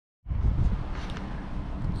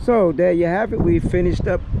So there you have it. We finished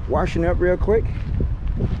up washing up real quick.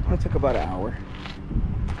 It took about an hour.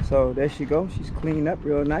 So there she goes. She's cleaned up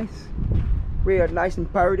real nice. Real nice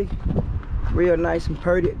and purty. Real nice and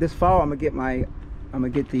purty. This fall I'm gonna get my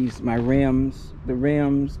rims,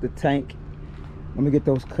 the tank. I'm gonna get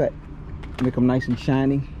those cut. Make them nice and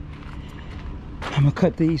shiny. I'm gonna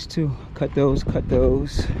cut these too. Cut those. We're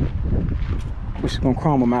just gonna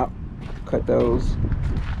chrome them out. Cut those.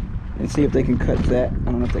 And see if they can cut that. I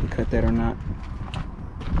don't know if they can cut that or not.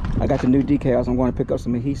 I got the new decals. I'm going to pick up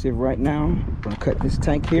some adhesive right now. I'm going to cut this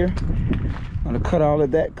tank here. I'm going to cut all of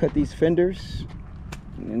that. Cut these fenders.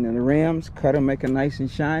 And then the rims. Cut them, make them nice and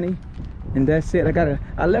shiny. And that's it. I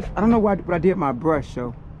don't know what I did with my brush,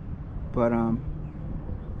 so. But,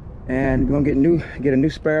 and we're going to get a new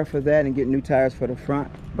spare for that and get new tires for the front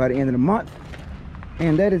by the end of the month.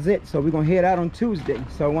 And that is it. So we're going to head out on Tuesday.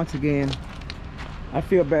 So once again, I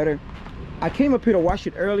feel better. I came up here to wash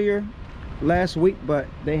it earlier last week, but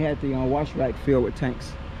they had the wash rack filled with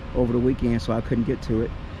tanks over the weekend, so I couldn't get to it.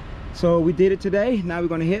 So we did it today. Now we're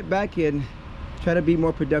going to head back and try to be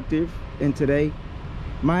more productive in today.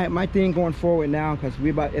 My thing going forward now, because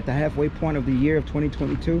we're about at the halfway point of the year of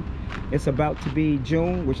 2022. It's about to be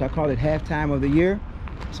June, which I call it halftime of the year.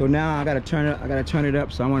 So now I got to turn it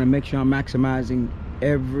up. So I want to make sure I'm maximizing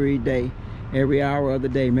every day, every hour of the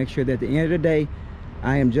day. Make sure that at the end of the day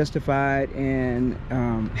I am justified and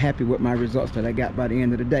happy with my results that I got by the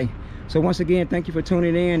end of the day. So once again, thank you for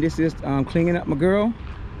tuning in. This is cleaning up my girl.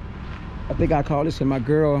 I think I call this and my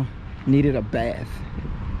girl needed a bath.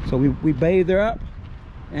 So we bathed her up,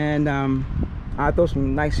 and I'll throw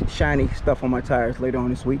some nice shiny stuff on my tires later on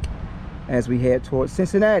this week as we head towards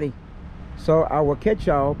Cincinnati. So I will catch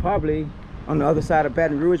y'all probably on the other side of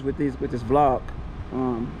Baton Rouge with this vlog,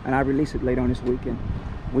 and I release it later on this weekend.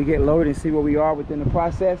 We get loaded and see where we are within the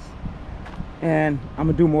process, and I'm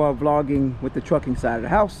gonna do more vlogging with the trucking side of the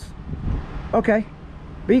house. Okay,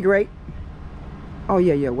 be great. Oh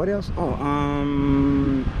yeah, what else?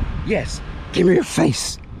 Oh, yes, give me your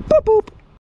face. Boop boop.